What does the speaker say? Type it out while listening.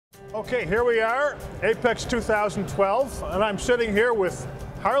Okay, here we are, AAPEX 2012, and I'm sitting here with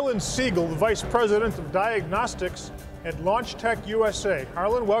Harlan Siegel, the Vice President of Diagnostics at Launch Tech USA.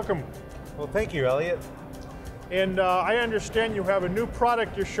 Harlan, welcome. Well, thank you, Elliot. And I understand you have a new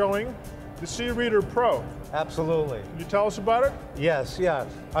product you're showing, the CReader Pro. Absolutely. Can you tell us about it? Yes, yeah.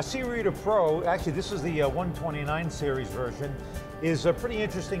 Our CReader Pro, actually this is the 129 series version, is a pretty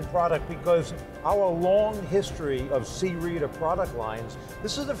interesting product because our long history of CReader product lines,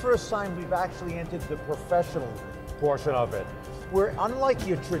 this is the first time we've actually entered the professional portion of it. Where unlike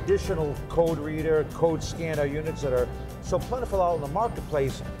your traditional code reader, code scanner units that are so plentiful out in the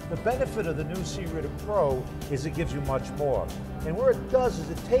marketplace, the benefit of the new CReader Pro is it gives you much more. And what it does is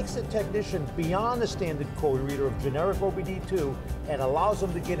it takes the technician beyond the standard code reader of generic OBD2 and allows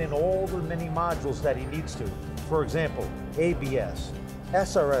him to get in all the many modules that he needs to. For example, ABS,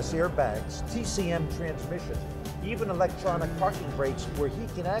 SRS airbags, TCM transmission, even electronic parking brakes where he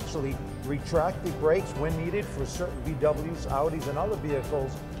can actually retract the brakes when needed for certain VWs, Audis, and other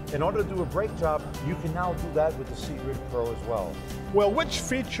vehicles. In order to do a brake job, you can now do that with the CReader Pro as well. Well, which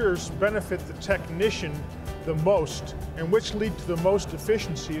features benefit the technician the most, and which lead to the most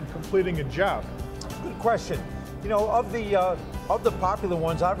efficiency in completing a job? Good question. You know, of the popular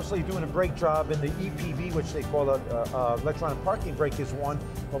ones, obviously doing a brake job in the EPB, which they call electronic parking brake, is one.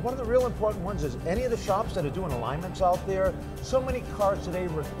 But one of the real important ones is any of the shops that are doing alignments out there, so many cars today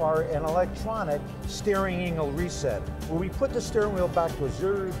require an electronic steering angle reset, where we put the steering wheel back to a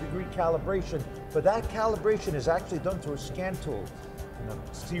 0-degree calibration, but that calibration is actually done through a scan tool. And the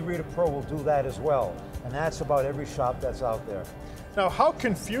CReader Pro will do that as well. And that's about every shop that's out there. Now, how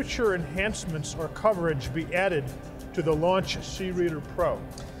can future enhancements or coverage be added to the Launch CReader Pro?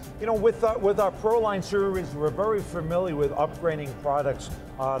 You know, with our Pro line series, we're very familiar with upgrading products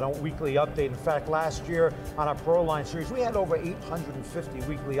on a weekly update. In fact, last year on our Pro line series, we had over 850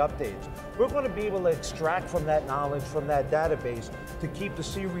 weekly updates. We're going to be able to extract from that knowledge, from that database, to keep the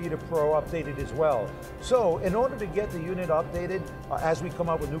CReader Pro updated as well. So, in order to get the unit updated, as we come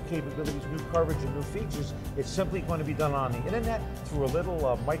up with new capabilities, new coverage, and new features, it's simply going to be done on the internet through a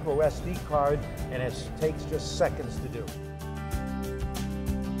little micro SD card, and it takes just seconds to do.